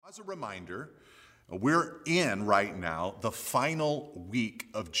As a reminder, we're in right now the final week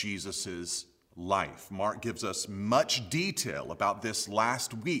of Jesus's life. Mark gives us much detail about this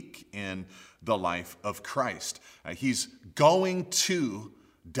last week in the life of Christ. He's going to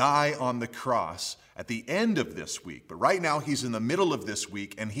die on the cross at the end of this week, but right now he's in the middle of this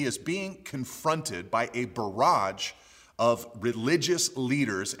week and he is being confronted by a barrage of religious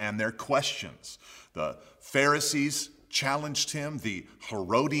leaders and their questions. The Pharisees challenged him, the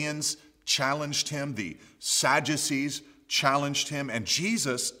Herodians challenged him, the Sadducees challenged him, and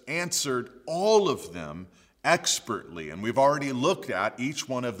Jesus answered all of them expertly. And we've already looked at each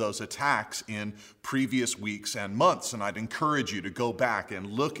one of those attacks in previous weeks and months, and I'd encourage you to go back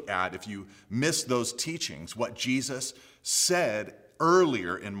and look at, if you missed those teachings, what Jesus said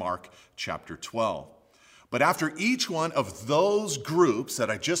earlier in Mark chapter 12. But after each one of those groups that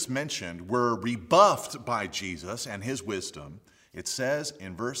I just mentioned were rebuffed by Jesus and his wisdom, it says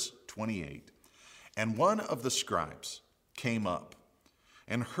in verse 28, "And one of the scribes came up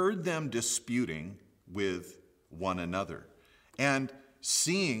and heard them disputing with one another, and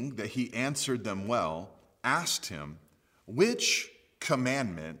seeing that he answered them well, asked him, 'Which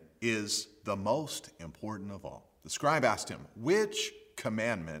commandment is the most important of all?'" The scribe asked him, "Which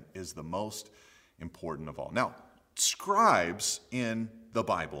commandment is the most important of all?" Now, scribes in the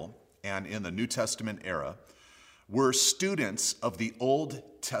Bible and in the New Testament era were students of the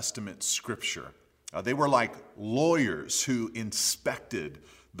Old Testament scripture. They were like lawyers who inspected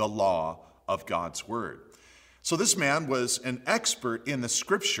the law of God's word. So this man was an expert in the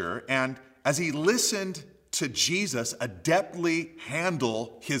scripture, and as he listened to Jesus adeptly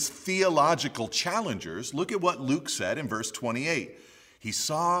handle his theological challengers, look at what Luke said in verse 28. He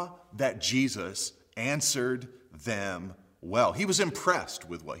saw that Jesus answered them well. He was impressed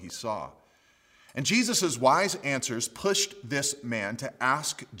with what he saw. And Jesus' wise answers pushed this man to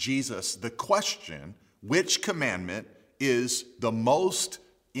ask Jesus the question, which commandment is the most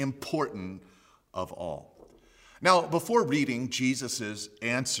important of all? Now, before reading Jesus'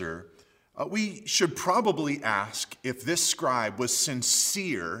 answer, we should probably ask if this scribe was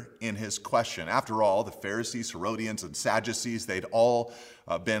sincere in his question. After all, the Pharisees, Herodians, and Sadducees, they'd all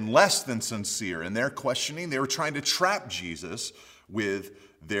been less than sincere in their questioning. They were trying to trap Jesus with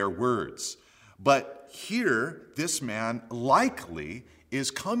their words. But here, this man likely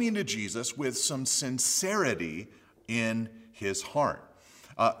is coming to Jesus with some sincerity in his heart.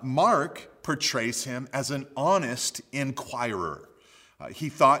 Mark portrays him as an honest inquirer. He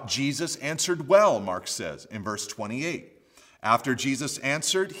thought Jesus answered well, Mark says in verse 28. After Jesus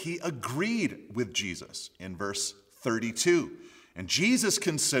answered, he agreed with Jesus in verse 32. And Jesus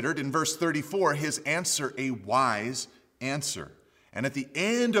considered in verse 34 his answer a wise answer. And at the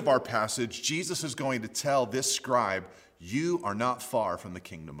end of our passage, Jesus is going to tell this scribe, "You are not far from the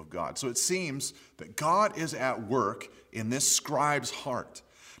kingdom of God." So it seems that God is at work in this scribe's heart.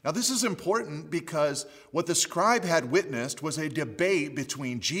 Now, this is important because what the scribe had witnessed was a debate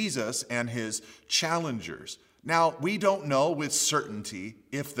between Jesus and his challengers. Now, we don't know with certainty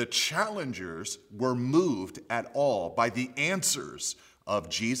if the challengers were moved at all by the answers of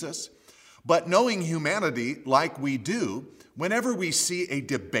Jesus, but knowing humanity like we do, whenever we see a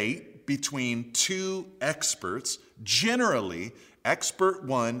debate between two experts, generally, expert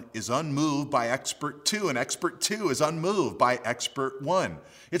one is unmoved by expert two, and expert two is unmoved by expert one.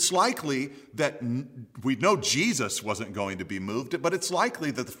 It's likely that we know Jesus wasn't going to be moved, but it's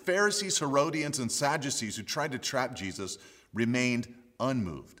likely that the Pharisees, Herodians, and Sadducees who tried to trap Jesus remained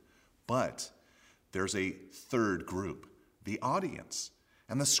unmoved. But there's a third group, the audience.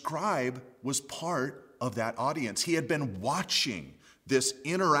 And the scribe was part of that audience. He had been watching this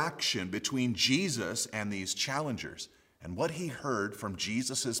interaction between Jesus and these challengers. And what he heard from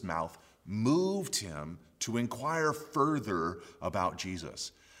Jesus' mouth moved him to inquire further about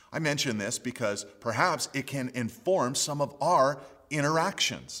Jesus. I mention this because perhaps it can inform some of our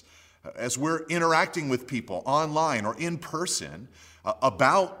interactions. As we're interacting with people online or in person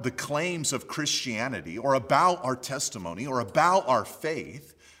about the claims of Christianity or about our testimony or about our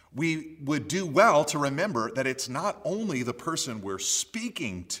faith, we would do well to remember that it's not only the person we're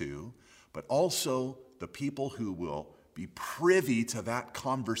speaking to, but also the people who will be privy to that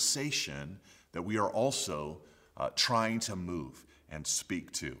conversation that we are also trying to move and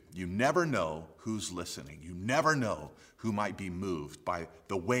speak to. You never know who's listening. You never know who might be moved by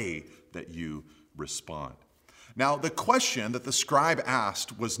the way that you respond. Now, the question that the scribe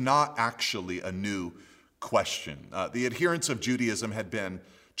asked was not actually a new question. The adherents of Judaism had been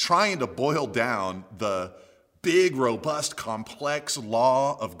trying to boil down the big, robust, complex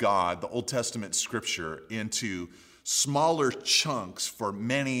law of God, the Old Testament scripture, into smaller chunks for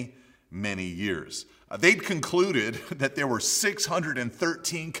many, many years. They'd concluded that there were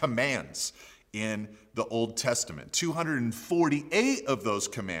 613 commands in the Old Testament. 248 of those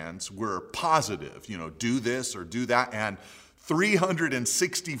commands were positive, do this or do that, and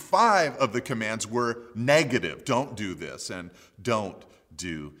 365 of the commands were negative, don't do this and don't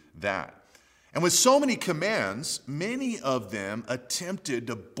do that. And with so many commands, many of them attempted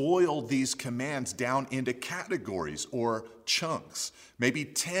to boil these commands down into categories or chunks, maybe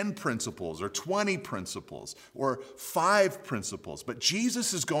 10 principles or 20 principles or 5 principles. But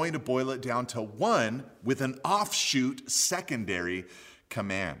Jesus is going to boil it down to one with an offshoot secondary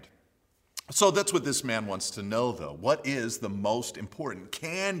command. So that's what this man wants to know, though. What is the most important?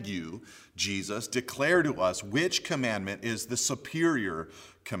 Can you, Jesus, declare to us which commandment is the superior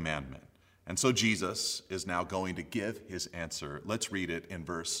commandment? And so Jesus is now going to give his answer. Let's read it in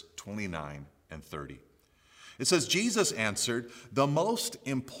verse 29 and 30. It says, Jesus answered, "The most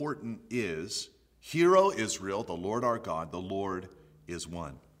important is, Hear, O Israel, the Lord our God, the Lord is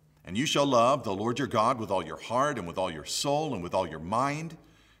one. And you shall love the Lord your God with all your heart and with all your soul and with all your mind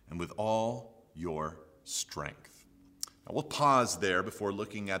and with all your strength." Now we'll pause there before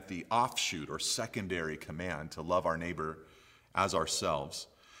looking at the offshoot or secondary command to love our neighbor as ourselves.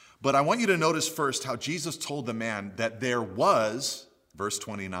 But I want you to notice first how Jesus told the man that there was, verse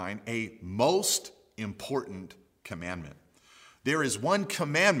 29, a most important commandment. There is one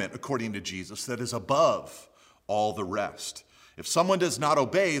commandment, according to Jesus, that is above all the rest. If someone does not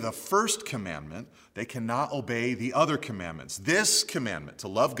obey the first commandment, they cannot obey the other commandments. This commandment, to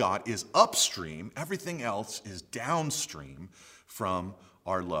love God, is upstream. Everything else is downstream from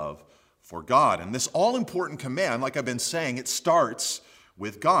our love for God. And this all-important command, like I've been saying, it starts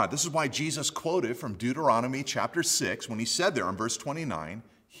with God. This is why Jesus quoted from Deuteronomy chapter 6 when he said there in verse 29,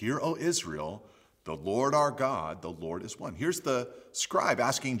 "Hear, O Israel, the Lord our God, the Lord is one." Here's the scribe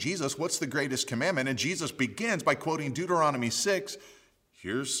asking Jesus, what's the greatest commandment? And Jesus begins by quoting Deuteronomy 6.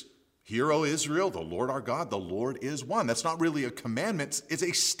 Hear, O Israel, the Lord our God, the Lord is one. That's not really a commandment. It's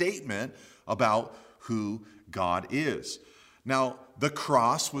a statement about who God is. Now, the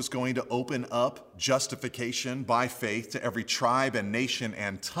cross was going to open up justification by faith to every tribe and nation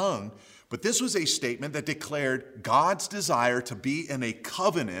and tongue, but this was a statement that declared God's desire to be in a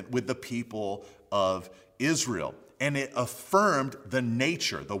covenant with the people of Israel, and it affirmed the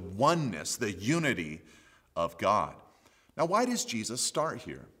nature, the oneness, the unity of God. Now, why does Jesus start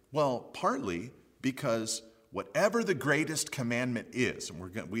here? Well, partly because whatever the greatest commandment is,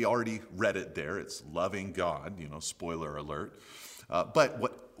 and we already read it there, it's loving God, spoiler alert.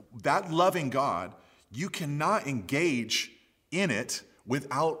 But that loving God, you cannot engage in it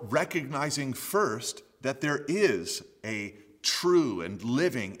without recognizing first that there is a true and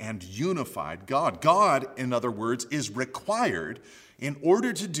living and unified God. God, in other words, is required in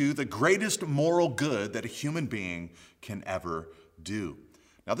order to do the greatest moral good that a human being can ever do.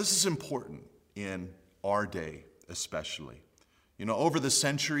 Now, this is important in our day especially. Over the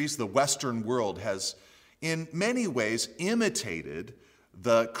centuries, the Western world has in many ways imitated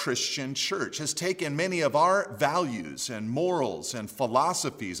the Christian church, has taken many of our values and morals and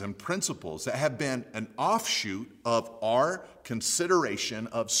philosophies and principles that have been an offshoot of our consideration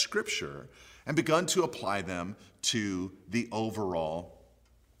of Scripture and begun to apply them to the overall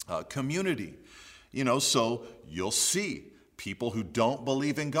community. So you'll see people who don't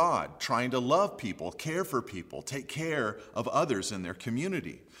believe in God, trying to love people, care for people, take care of others in their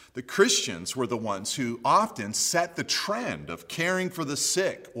community. The Christians were the ones who often set the trend of caring for the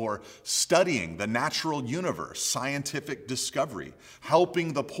sick or studying the natural universe, scientific discovery,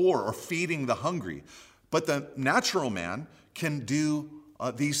 helping the poor or feeding the hungry. But the natural man can do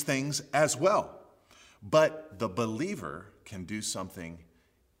these things as well. But the believer can do something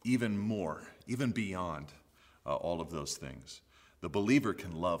even more, even beyond all of those things. The believer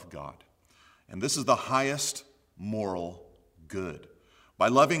can love God. And this is the highest moral good. By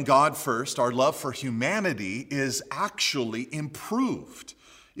loving God first, our love for humanity is actually improved.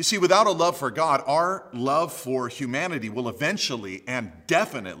 You see, without a love for God, our love for humanity will eventually and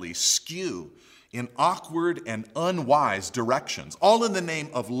definitely skew in awkward and unwise directions, all in the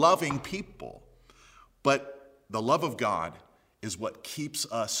name of loving people. But the love of God is what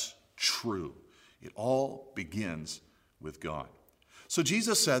keeps us true. It all begins with God. So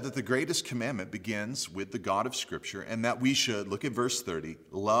Jesus said that the greatest commandment begins with the God of Scripture and that we should, look at verse 30,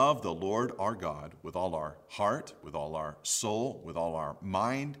 love the Lord our God with all our heart, with all our soul, with all our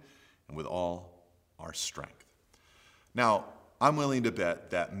mind, and with all our strength. Now, I'm willing to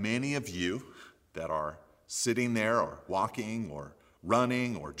bet that many of you that are sitting there or walking or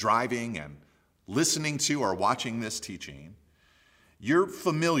running or driving and listening to or watching this teaching, you're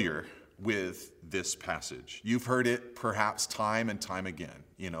familiar with this passage. You've heard it perhaps time and time again.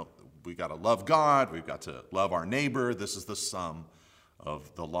 We got to love God, we've got to love our neighbor. This is the sum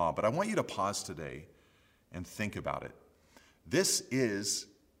of the law. But I want you to pause today and think about it. This is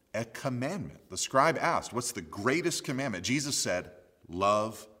a commandment. The scribe asked, what's the greatest commandment? Jesus said,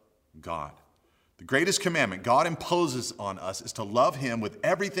 love God. The greatest commandment God imposes on us is to love him with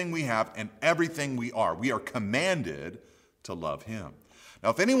everything we have and everything we are. We are commanded to love him. Now,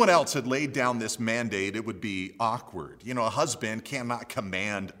 if anyone else had laid down this mandate, it would be awkward. A husband cannot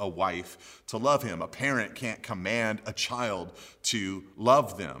command a wife to love him. A parent can't command a child to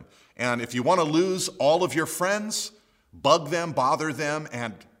love them. And if you want to lose all of your friends, bug them, bother them,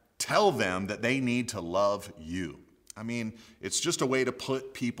 and tell them that they need to love you. It's just a way to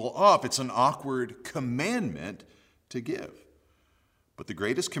put people off. It's an awkward commandment to give. But the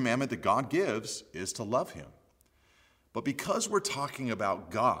greatest commandment that God gives is to love him. But because we're talking about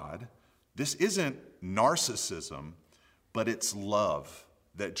God, this isn't narcissism, but it's love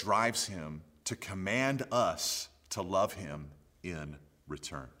that drives him to command us to love him in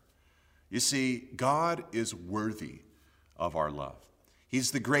return. You see, God is worthy of our love.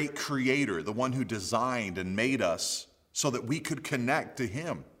 He's the great creator, the one who designed and made us so that we could connect to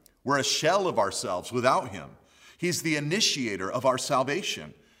him. We're a shell of ourselves without him. He's the initiator of our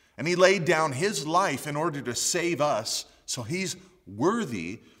salvation. And he laid down his life in order to save us, so he's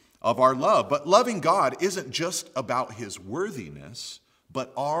worthy of our love. But loving God isn't just about his worthiness,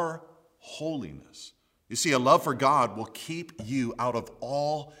 but our holiness. You see, a love for God will keep you out of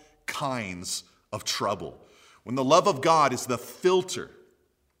all kinds of trouble. When the love of God is the filter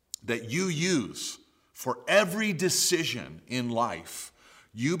that you use for every decision in life,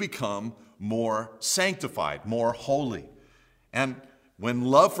 you become more sanctified, more holy. And when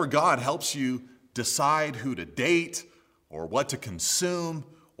love for God helps you decide who to date or what to consume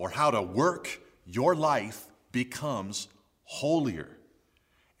or how to work, your life becomes holier.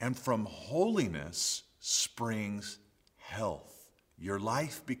 And from holiness springs health. Your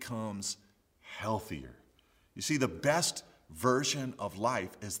life becomes healthier. You see, the best version of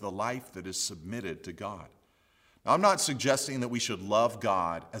life is the life that is submitted to God. Now, I'm not suggesting that we should love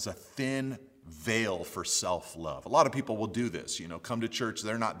God as a thin veil for self-love. A lot of people will do this, come to church.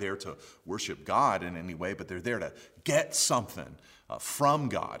 They're not there to worship God in any way, but they're there to get something from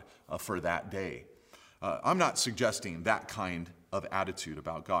God for that day. I'm not suggesting that kind of attitude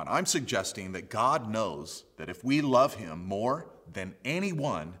about God. I'm suggesting that God knows that if we love him more than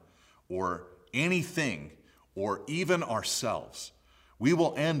anyone or anything or even ourselves, we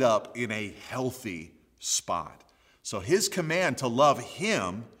will end up in a healthy spot. So his command to love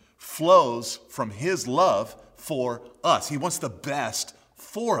him flows from his love for us. He wants the best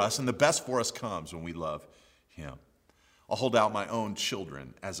for us, and the best for us comes when we love him. I'll hold out my own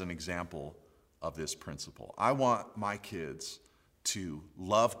children as an example of this principle. I want my kids to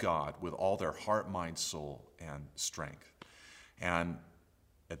love God with all their heart, mind, soul, and strength. And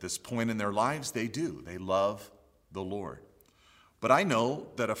at this point in their lives, they do. They love the Lord. But I know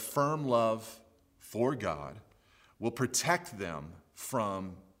that a firm love for God will protect them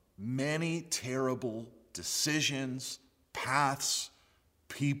from many terrible decisions, paths,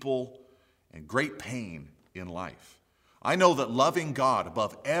 people, and great pain in life. I know that loving God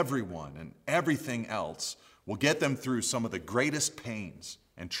above everyone and everything else will get them through some of the greatest pains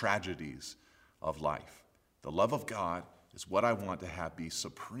and tragedies of life. The love of God is what I want to have be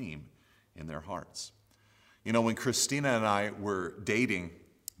supreme in their hearts. When Christina and I were dating,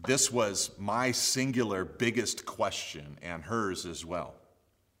 this was my singular biggest question, and hers as well.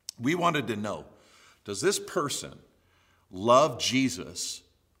 We wanted to know, does this person love Jesus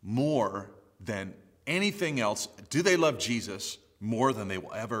more than anything else? Do they love Jesus more than they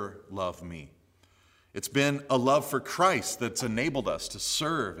will ever love me? It's been a love for Christ that's enabled us to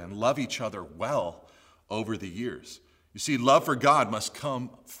serve and love each other well over the years. You see, love for God must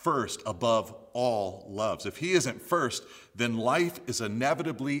come first above all loves. If he isn't first, then life is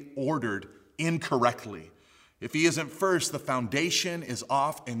inevitably ordered incorrectly. If he isn't first, the foundation is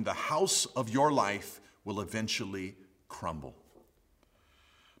off and the house of your life will eventually crumble.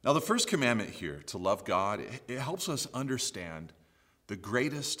 Now, the first commandment here, to love God, it helps us understand the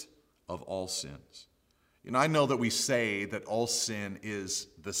greatest of all sins. I know that we say that all sin is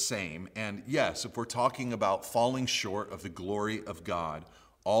the same. And yes, if we're talking about falling short of the glory of God,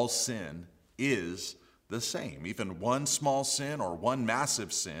 all sin is the same. Even one small sin or one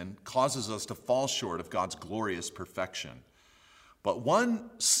massive sin causes us to fall short of God's glorious perfection. But one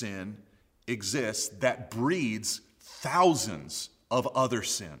sin exists that breeds thousands of other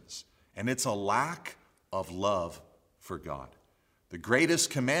sins. and it's a lack of love for God. The greatest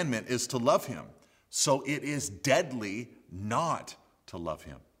commandment is to love him, so it is deadly not to love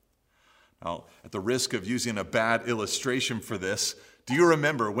him. Now, at the risk of using a bad illustration for this, do you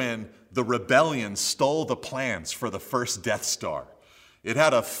remember when the rebellion stole the plans for the first Death Star? It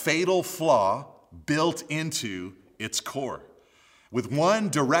had a fatal flaw built into its core. With one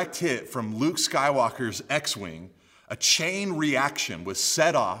direct hit from Luke Skywalker's X-Wing, a chain reaction was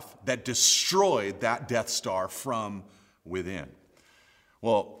set off that destroyed that Death Star from within.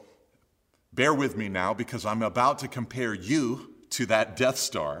 Well, bear with me now because I'm about to compare you to that Death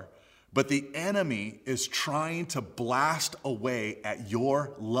Star, but the enemy is trying to blast away at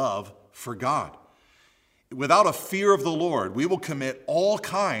your love for God. Without a fear of the Lord, we will commit all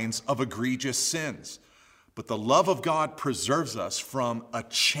kinds of egregious sins. But the love of God preserves us from a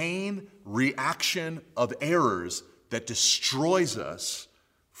chain reaction of errors that destroys us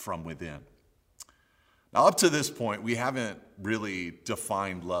from within. Now, up to this point, we haven't really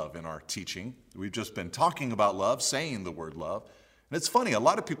defined love in our teaching. We've just been talking about love, saying the word love. And it's funny, a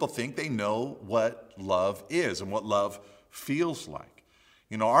lot of people think they know what love is and what love feels like.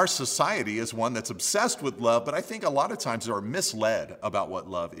 You know, our society is one that's obsessed with love, but I think a lot of times they're misled about what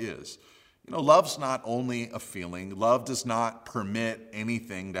love is. You know, love's not only a feeling. Love does not permit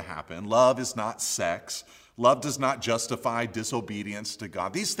anything to happen. Love is not sex. Love does not justify disobedience to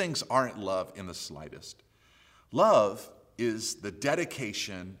God. These things aren't love in the slightest. Love is the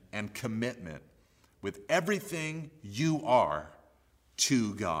dedication and commitment with everything you are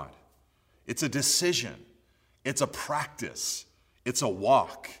to God. It's a decision. It's a practice. It's a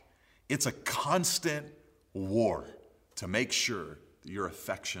walk. It's a constant war to make sure that your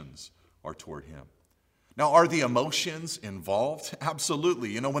affections are toward him. Now, are the emotions involved? Absolutely.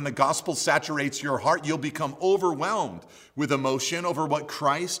 You know, when the gospel saturates your heart, you'll become overwhelmed with emotion over what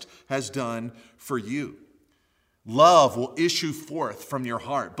Christ has done for you. Love will issue forth from your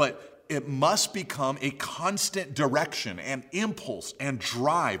heart, but it must become a constant direction and impulse and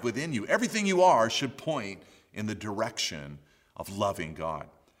drive within you. Everything you are should point in the direction of loving God.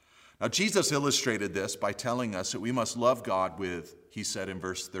 Now, Jesus illustrated this by telling us that we must love God with, he said in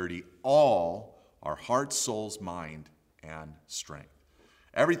verse 30, all our heart, souls, mind, and strength.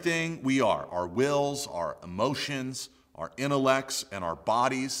 Everything we are, our wills, our emotions, our intellects, and our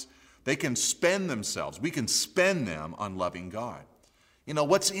bodies, they can spend themselves. We can spend them on loving God. You know,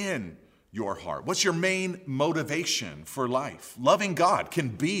 what's in your heart? What's your main motivation for life? Loving God can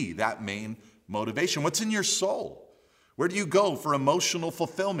be that main motivation. What's in your soul? Where do you go for emotional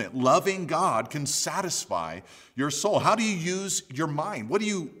fulfillment? Loving God can satisfy your soul. How do you use your mind? What do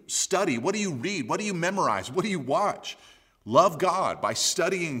you study? What do you read? What do you memorize? What do you watch? Love God by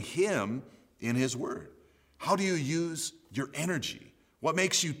studying him in his word. How do you use your energy? What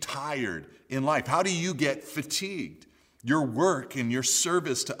makes you tired in life? How do you get fatigued? Your work and your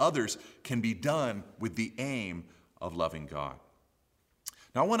service to others can be done with the aim of loving God.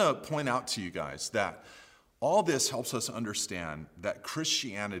 Now, I want to point out to you guys that all this helps us understand that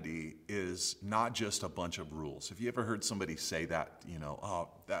Christianity is not just a bunch of rules. Have you ever heard somebody say that,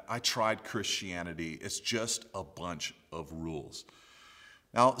 I tried Christianity, it's just a bunch of rules?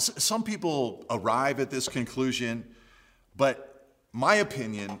 Now, some people arrive at this conclusion, but my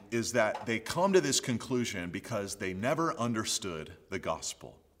opinion is that they come to this conclusion because they never understood the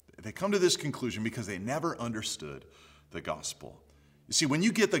gospel. They come to this conclusion because they never understood the gospel. You see, when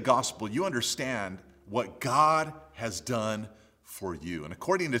you get the gospel, you understand what God has done for you. And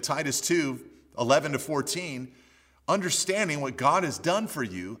according to Titus 2:11-14, understanding what God has done for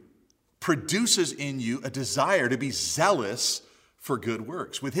you produces in you a desire to be zealous for good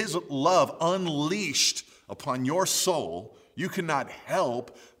works. With his love unleashed upon your soul, you cannot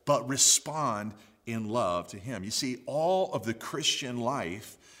help but respond in love to him. You see, all of the Christian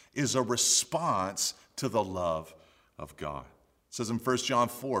life is a response to the love of God. It says in 1 John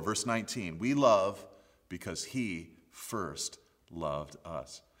 4, verse 19, we love because he first loved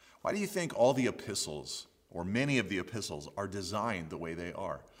us. Why do you think all the epistles, or many of the epistles, are designed the way they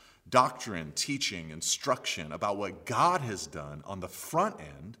are? Doctrine, teaching, instruction about what God has done on the front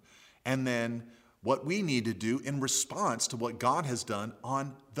end, and then what we need to do in response to what God has done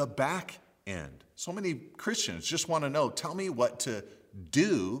on the back end. So many Christians just want to know, tell me what to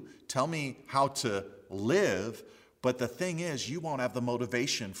do, tell me how to live, but the thing is, you won't have the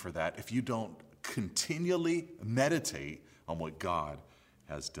motivation for that if you don't continually meditate on what God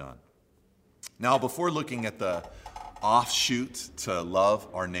has done. Now, before looking at the offshoot to love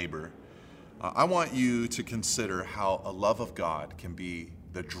our neighbor, I want you to consider how a love of God can be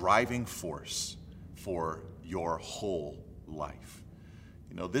the driving force for your whole life.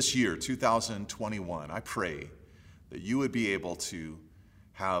 This year, 2021, I pray that you would be able to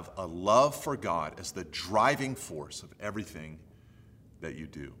have a love for God as the driving force of everything that you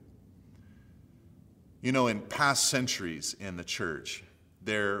do. In past centuries in the church,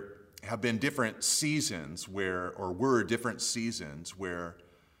 there have been different seasons where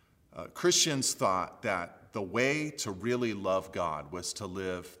Christians thought that the way to really love God was to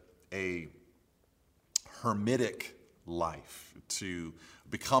live a hermitic life, to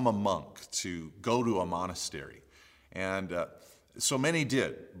become a monk, to go to a monastery. And so many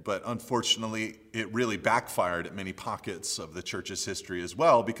did, but unfortunately, it really backfired at many pockets of the church's history as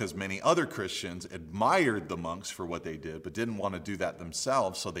well, because many other Christians admired the monks for what they did, but didn't want to do that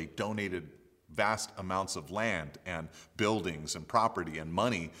themselves, so they donated vast amounts of land and buildings and property and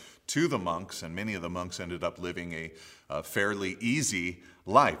money to the monks, and many of the monks ended up living a fairly easy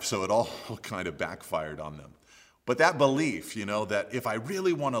life, so it all kind of backfired on them. But that belief, that if I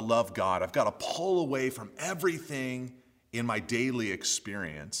really want to love God, I've got to pull away from everything in my daily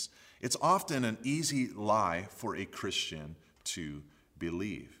experience, it's often an easy lie for a Christian to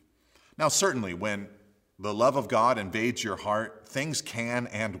believe. Now, certainly, when the love of God invades your heart, things can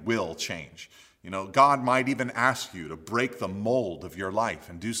and will change. God might even ask you to break the mold of your life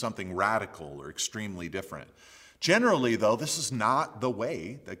and do something radical or extremely different. Generally, though, this is not the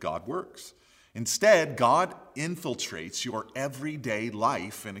way that God works. Instead, God infiltrates your everyday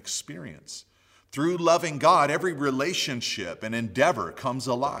life and experience. Through loving God, every relationship and endeavor comes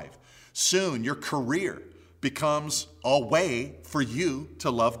alive. Soon, your career becomes a way for you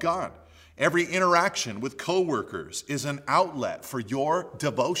to love God. Every interaction with coworkers is an outlet for your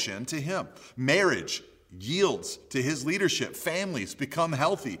devotion to Him. Marriage yields to His leadership. Families become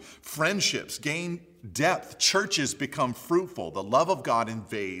healthy. Friendships gain depth. Churches become fruitful. The love of God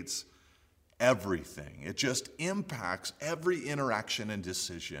invades everything. It just impacts every interaction and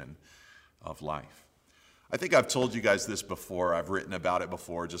decision of life. I think I've told you guys this before. I've written about it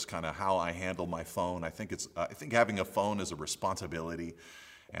before, just kind of how I handle my phone. I think having a phone is a responsibility.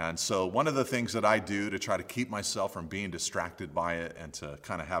 And so one of the things that I do to try to keep myself from being distracted by it and to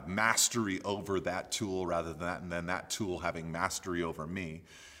kind of have mastery over that tool rather than that tool having mastery over me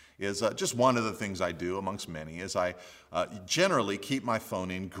is just one of the things I do amongst many is I generally keep my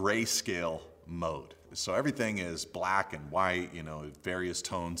phone in grayscale mode. So everything is black and white, various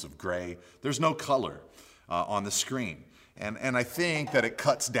tones of gray. There's no color on the screen. And I think that it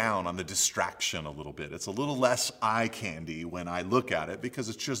cuts down on the distraction a little bit. It's a little less eye candy when I look at it because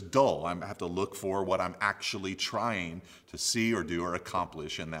it's just dull. I have to look for what I'm actually trying to see or do or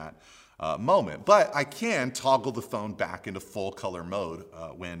accomplish in that moment. But I can toggle the phone back into full color mode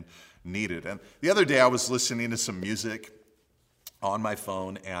when needed. And the other day I was listening to some music on my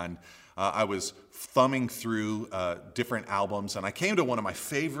phone, and I was thumbing through different albums, and I came to one of my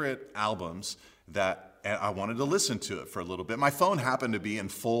favorite albums that I wanted to listen to it for a little bit. My phone happened to be in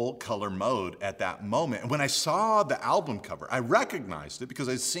full color mode at that moment. And when I saw the album cover, I recognized it because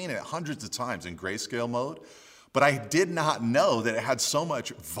I'd seen it hundreds of times in grayscale mode, but I did not know that it had so much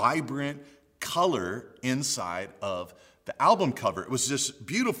vibrant color inside of the album cover. It was just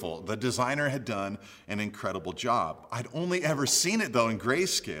beautiful. The designer had done an incredible job. I'd only ever seen it, though, in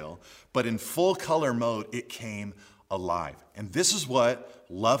grayscale, but in full color mode, it came alive. And this is what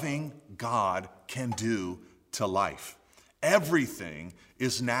loving God can do to life. Everything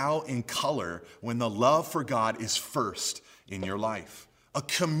is now in color when the love for God is first in your life. A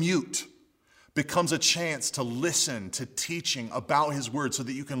commute becomes a chance to listen to teaching about His Word so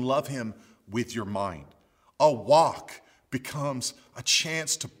that you can love Him with your mind. A walk becomes a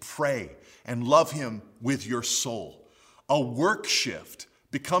chance to pray and love Him with your soul. A work shift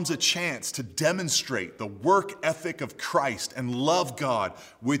becomes a chance to demonstrate the work ethic of Christ and love God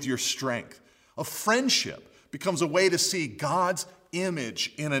with your strength. A friendship becomes a way to see God's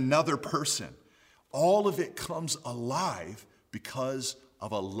image in another person. All of it comes alive because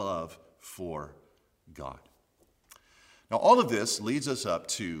of a love for God. Now, all of this leads us up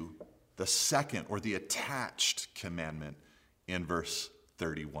to the second, or the attached commandment in verse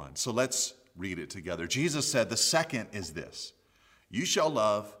 31. So let's read it together. Jesus said, the second is this: you shall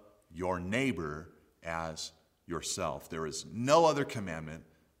love your neighbor as yourself. There is no other commandment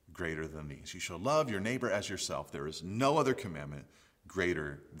greater than these. You shall love your neighbor as yourself. There is no other commandment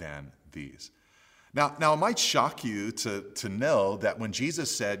greater than these. Now it might shock you to know that when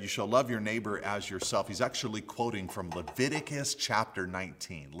Jesus said, you shall love your neighbor as yourself, he's actually quoting from Leviticus chapter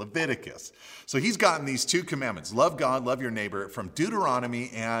 19. Leviticus. So he's gotten these two commandments, love God, love your neighbor, from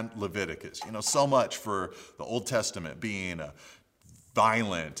Deuteronomy and Leviticus. So much for the Old Testament being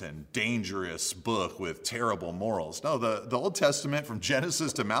violent and dangerous book with terrible morals. No, the Old Testament from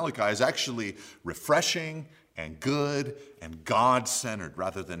Genesis to Malachi is actually refreshing and good and God-centered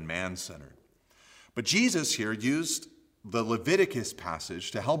rather than man-centered. But Jesus here used the Leviticus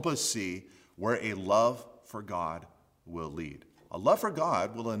passage to help us see where a love for God will lead. A love for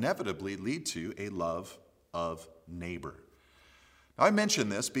God will inevitably lead to a love of neighbor. Now, I mention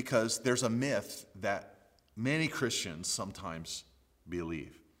this because there's a myth that many Christians sometimes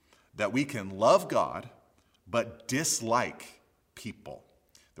believe, that we can love God but dislike people.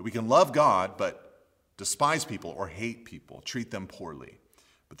 That we can love God but despise people or hate people, treat them poorly.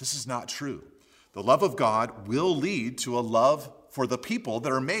 But this is not true. The love of God will lead to a love for the people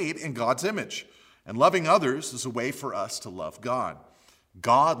that are made in God's image. And loving others is a way for us to love God.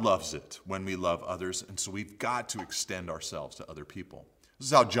 God loves it when we love others, and so we've got to extend ourselves to other people. This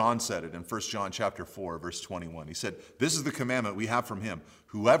is how John said it in 1 John chapter 4, verse 21. He said, "This is the commandment we have from him.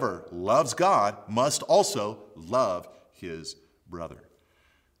 Whoever loves God must also love his brother."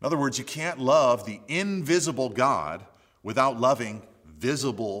 In other words, you can't love the invisible God without loving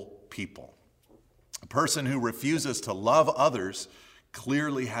visible people. A person who refuses to love others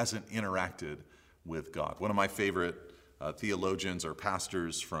clearly hasn't interacted with God. One of my favorite theologians or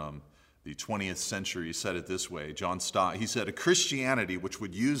pastors from the 20th century said it this way, John Stott. He said, "A Christianity which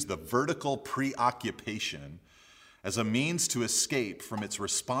would use the vertical preoccupation as a means to escape from its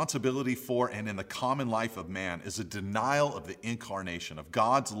responsibility for and in the common life of man is a denial of the incarnation, of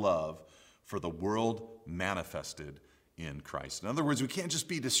God's love for the world manifested in Christ." In other words, we can't just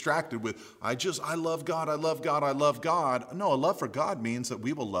be distracted with, I love God, I love God, I love God. No, a love for God means that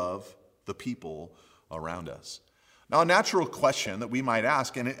we will love the people around us. Now, a natural question that we might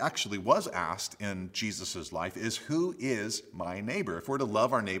ask, and it actually was asked in Jesus' life, is who is my neighbor? If we're to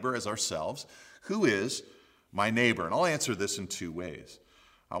love our neighbor as ourselves, who is my neighbor? And I'll answer this in two ways.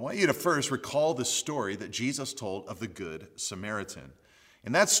 I want you to first recall the story that Jesus told of the Good Samaritan.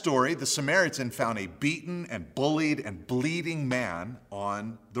 In that story, the Samaritan found a beaten and bullied and bleeding man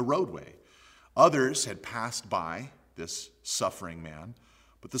on the roadway. Others had passed by this suffering man,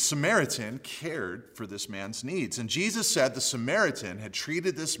 but the Samaritan cared for this man's needs. And Jesus said the Samaritan had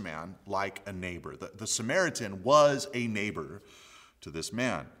treated this man like a neighbor. The Samaritan was a neighbor to this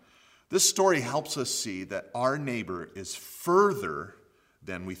man. This story helps us see that our neighbor is further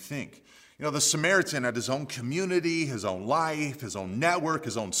than we think. You know, the Samaritan had his own community, his own life, his own network,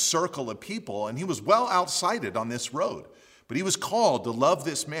 his own circle of people, and he was well outside it on this road. But he was called to love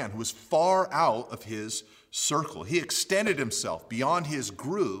this man who was far out of his circle. He extended himself beyond his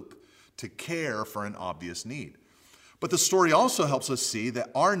group to care for an obvious need. But the story also helps us see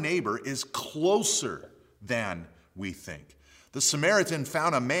that our neighbor is closer than we think. The Samaritan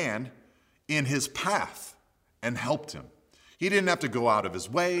found a man in his path and helped him. He didn't have to go out of his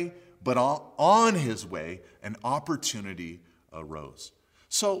way, but on his way, an opportunity arose.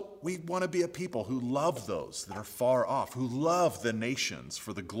 So we want to be a people who love those that are far off, who love the nations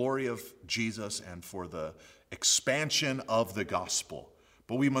for the glory of Jesus and for the expansion of the gospel.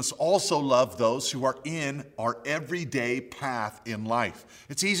 But we must also love those who are in our everyday path in life.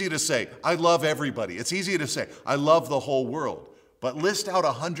 It's easy to say, I love everybody. It's easy to say, I love the whole world. But list out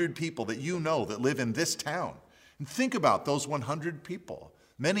 100 people that you know that live in this town. And think about those 100 people.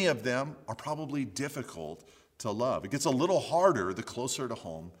 Many of them are probably difficult to love. It gets a little harder the closer to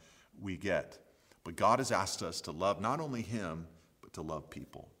home we get. But God has asked us to love not only him, but to love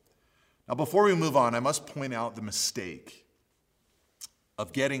people. Now, before we move on, I must point out the mistake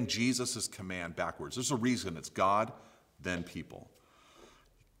of getting Jesus' command backwards. There's a reason. It's God, then people.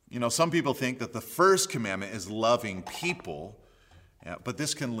 You know, some people think that the first commandment is loving people, but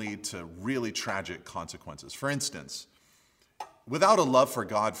this can lead to really tragic consequences. For instance, without a love for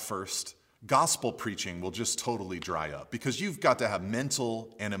God first, gospel preaching will just totally dry up because you've got to have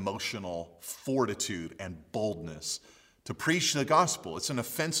mental and emotional fortitude and boldness to preach the gospel. It's an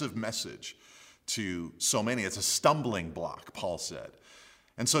offensive message to so many. It's a stumbling block, Paul said.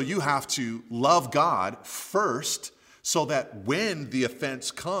 And so you have to love God first so that when the offense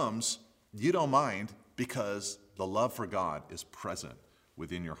comes, you don't mind because the love for God is present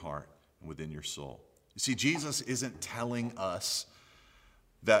within your heart and within your soul. You see, Jesus isn't telling us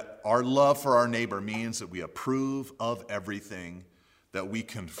that our love for our neighbor means that we approve of everything, that we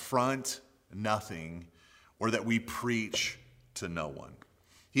confront nothing, or that we preach to no one.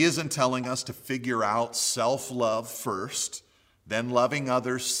 He isn't telling us to figure out self-love first, then loving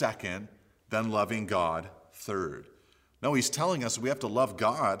others second, then loving God third. No, he's telling us we have to love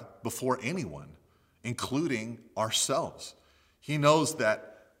God before anyone, including ourselves. He knows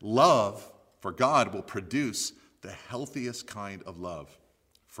that love for God will produce the healthiest kind of love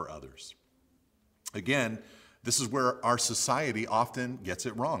for others. Again, this is where our society often gets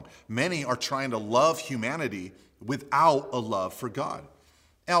it wrong. Many are trying to love humanity without a love for God.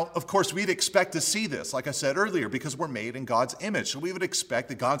 Now, of course, we'd expect to see this, like I said earlier, because we're made in God's image. So we would expect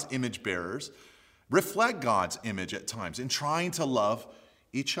that God's image bearers reflect God's image at times in trying to love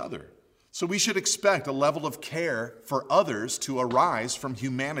each other. So we should expect a level of care for others to arise from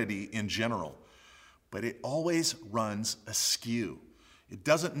humanity in general. But it always runs askew. It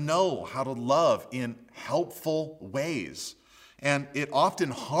doesn't know how to love in helpful ways. And it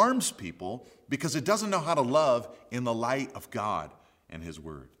often harms people because it doesn't know how to love in the light of God and His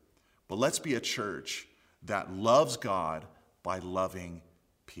Word. But let's be a church that loves God by loving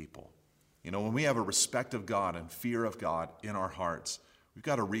people. You know, when we have a respect of God and fear of God in our hearts, we've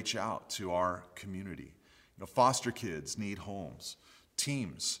got to reach out to our community. You know, foster kids need homes.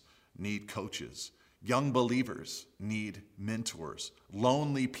 Teams need coaches. Young believers need mentors.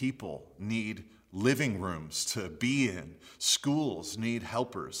 Lonely people need living rooms to be in. Schools need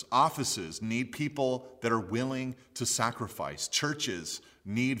helpers. Offices need people that are willing to sacrifice. Churches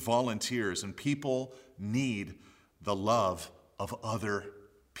need volunteers, and people need the love of other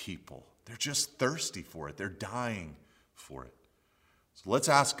people. They're just thirsty for it. They're dying for it. So let's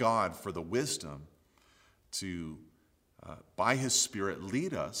ask God for the wisdom to, by His Spirit,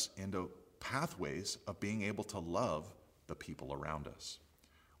 lead us into pathways of being able to love the people around us.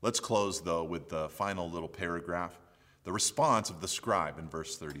 Let's close, though, with the final little paragraph, the response of the scribe in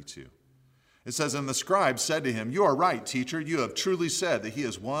verse 32. It says, "And the scribe said to him, 'You are right, teacher. You have truly said that He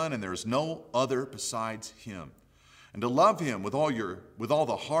is one, and there is no other besides Him. And to love Him with all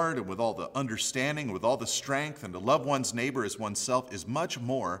the heart and with all the understanding, with all the strength, and to love one's neighbor as oneself is much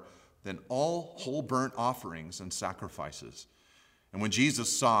more than all whole burnt offerings and sacrifices.' And when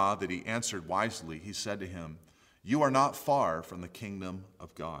Jesus saw that he answered wisely, He said to him, 'You are not far from the kingdom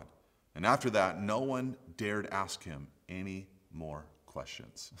of God.' And after that, no one dared ask Him any more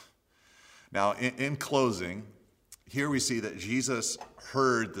questions." Now, in closing, here we see that Jesus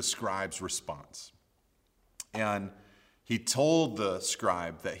heard the scribe's response. And He told the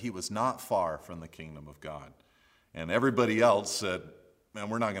scribe that he was not far from the kingdom of God. And everybody else said, "Man,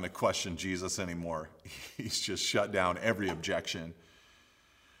 we're not going to question Jesus anymore. He's just shut down every objection."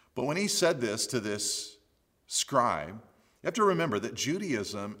 But when He said this to this scribe, you have to remember that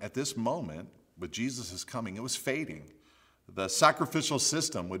Judaism at this moment, with Jesus' coming, it was fading. The sacrificial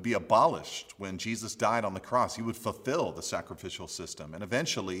system would be abolished when Jesus died on the cross. He would fulfill the sacrificial system. And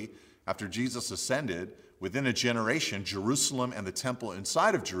eventually, after Jesus ascended, within a generation, Jerusalem and the temple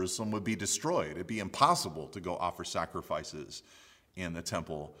inside of Jerusalem would be destroyed. It'd be impossible to go offer sacrifices in the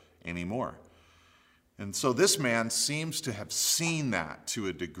temple anymore. And so this man seems to have seen that to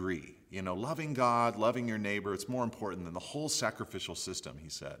a degree. You know, loving God, loving your neighbor, it's more important than the whole sacrificial system, he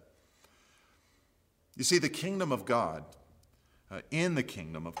said. You see, the kingdom of God, in the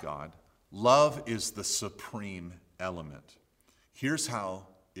kingdom of God, love is the supreme element. Here's how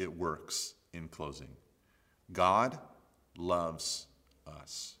it works in closing. God loves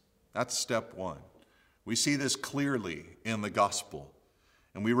us. That's step one. We see this clearly in the gospel.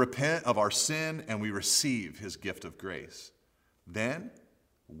 And we repent of our sin and we receive His gift of grace. Then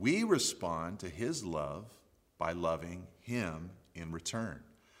we respond to His love by loving Him in return.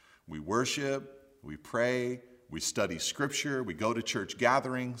 We worship, we pray, we study Scripture, we go to church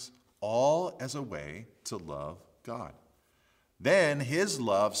gatherings, all as a way to love God. Then His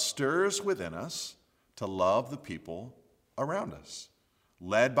love stirs within us to love the people around us.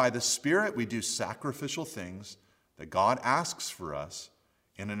 Led by the Spirit, we do sacrificial things that God asks for us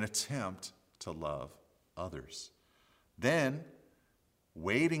in an attempt to love others. Then,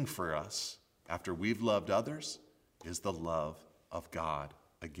 waiting for us after we've loved others is the love of God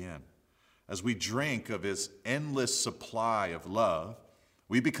again. As we drink of His endless supply of love,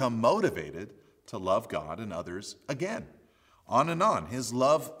 we become motivated to love God and others again. On and on. His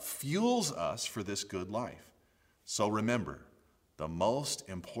love fuels us for this good life. So remember, the most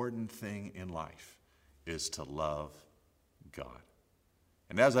important thing in life is to love God.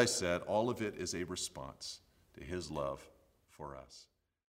 And as I said, all of it is a response to His love for us.